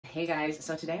Hey guys,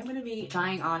 so today I'm going to be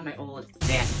trying on my old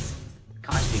dance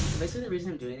costume. So basically the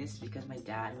reason I'm doing this is because my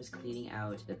dad was cleaning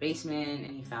out the basement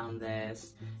and he found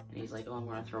this and he's like, oh, I'm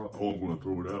going to throw it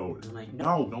out. And I'm like,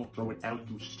 no, don't throw it out,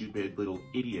 you stupid little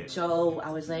idiot. So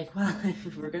I was like, well,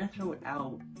 if we're going to throw it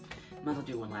out, might as well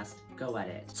do one last go at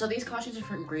it. So these costumes are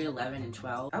from grade 11 and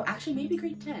 12. Oh, actually maybe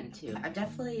grade 10 too. I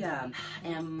definitely am,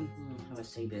 how would I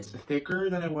say this? Thicker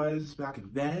than I was back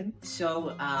then.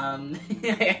 So,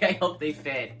 I hope they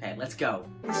fit. Okay, let's go.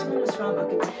 This one was from a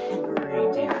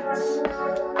contemporary dance.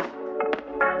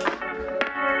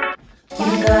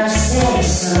 You gotta say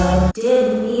so,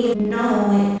 didn't even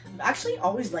know it. I've actually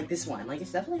always liked this one. Like,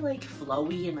 it's definitely like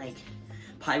flowy and like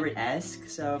pirate-esque,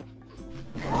 so.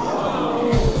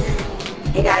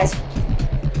 Hey guys,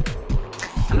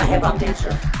 I'm a hip-hop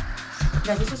dancer.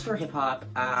 Guys, this is for hip-hop.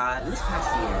 This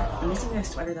past year, I'm missing a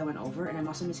sweater that went over, and I'm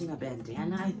also missing a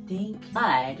bandana, I think.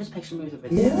 But just picture me with a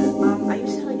bandana. I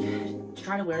used to like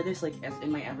try to wear this like as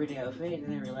in my everyday outfit, and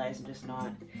then I realized I'm just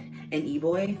not an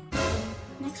e-boy.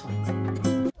 Next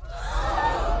one.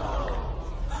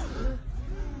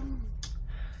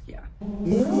 Yeah.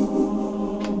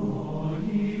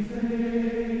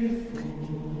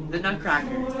 The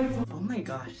Nutcracker. Oh my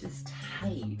gosh, this is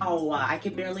tight. Oh, I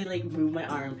could barely like move my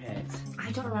armpits.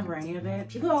 I don't remember any of it.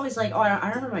 People are always like, oh, I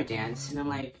remember my dance. And I'm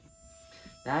like,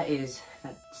 that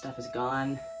stuff is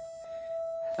gone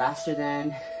faster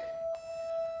than. Think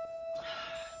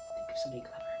of somebody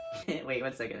clever. Wait,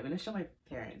 1 second. I'm gonna show my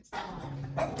parents.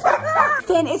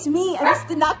 Finn, it's me. I'm just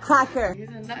the Nutcracker. You're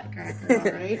the Nutcracker,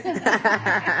 alright?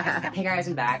 Hey guys,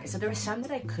 I'm back. So there was some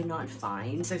that I could not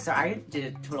find. So I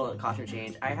did a total costume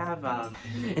change. I have an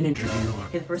interview.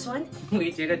 Okay, the first one,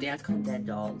 we did a dance called Dead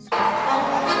Dolls.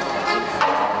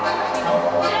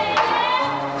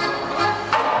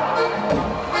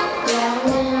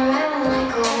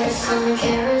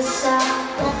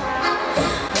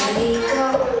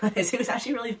 It was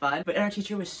actually really fun, but our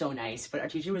teacher was so nice. But our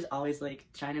teacher was always like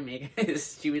trying to make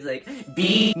us. She was like,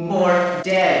 "Be more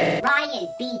dead." Ryan,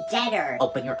 be deader.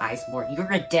 Open your eyes more.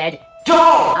 You're a dead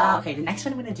doll. Okay, the next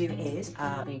one I'm gonna do is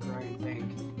Think.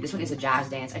 This one is a jazz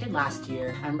dance I did last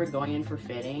year. I remember going in for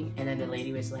fitting, and then the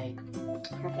lady was like,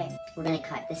 Perfect. We're gonna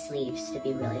cut the sleeves to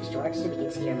be really short so we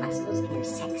can see your muscles and you're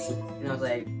sexy. And I was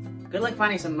like, good luck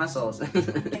finding some muscles.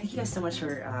 Thank you guys so much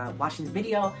for watching this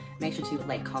video. Make sure to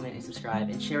like, comment, and subscribe,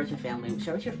 and share with your family,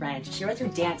 share with your friends, share with your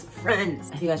dance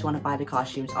friends. If you guys want to buy the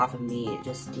costumes off of me,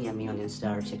 just DM me on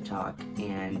Insta or TikTok,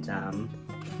 and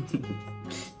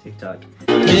TikTok.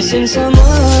 Missing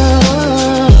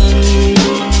someone.